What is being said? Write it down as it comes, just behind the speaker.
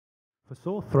For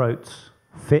sore throats,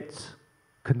 fits,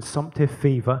 consumptive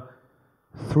fever,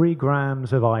 3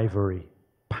 grams of ivory,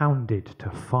 pounded to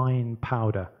fine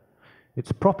powder.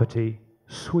 Its property,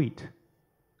 sweet,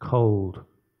 cold.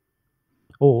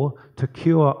 Or, to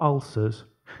cure ulcers,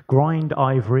 grind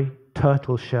ivory,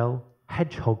 turtle shell,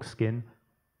 hedgehog skin,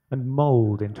 and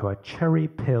mould into a cherry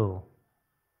pill.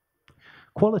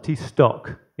 Quality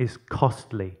stock is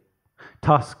costly.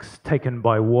 Tusks taken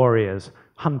by warriors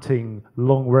hunting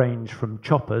long range from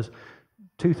choppers,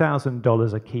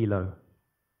 $2,000 a kilo.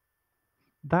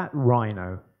 That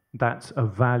rhino, that's a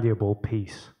valuable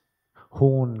piece,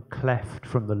 horn cleft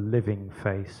from the living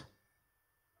face.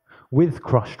 With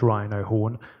crushed rhino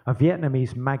horn, a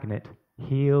Vietnamese magnate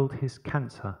healed his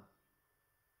cancer.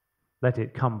 Let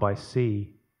it come by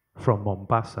sea from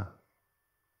Mombasa.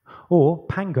 Or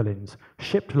pangolins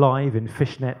shipped live in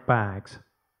fishnet bags.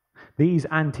 These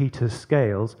anteater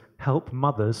scales help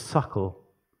mothers suckle.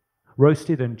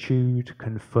 Roasted and chewed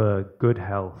confer good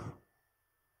health.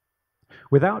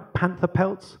 Without panther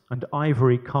pelts and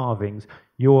ivory carvings,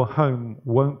 your home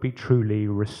won't be truly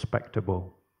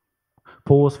respectable.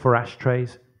 Paws for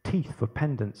ashtrays, teeth for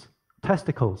pendants,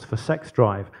 testicles for sex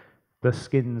drive, the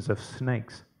skins of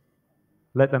snakes.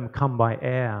 Let them come by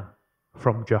air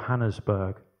from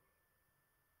Johannesburg.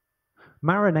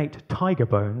 Marinate tiger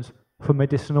bones for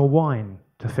medicinal wine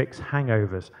to fix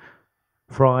hangovers,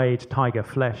 fried tiger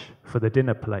flesh for the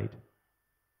dinner plate.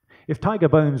 If tiger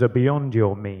bones are beyond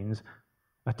your means,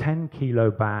 a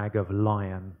 10-kilo bag of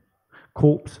lion,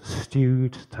 corpse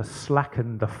stewed to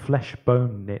slacken the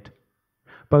flesh-bone knit.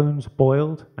 Bones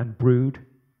boiled and brewed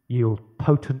yield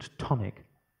potent tonic.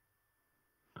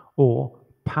 Or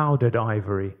powdered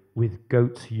ivory with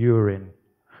goat's urine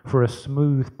for a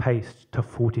smooth paste to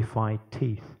fortify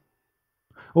teeth.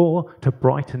 Or, to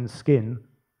brighten skin,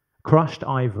 crushed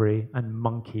ivory and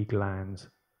monkey glands.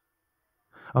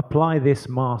 Apply this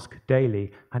mask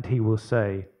daily, and he will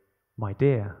say, "My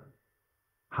dear,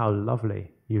 how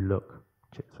lovely you look."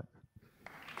 Cheers.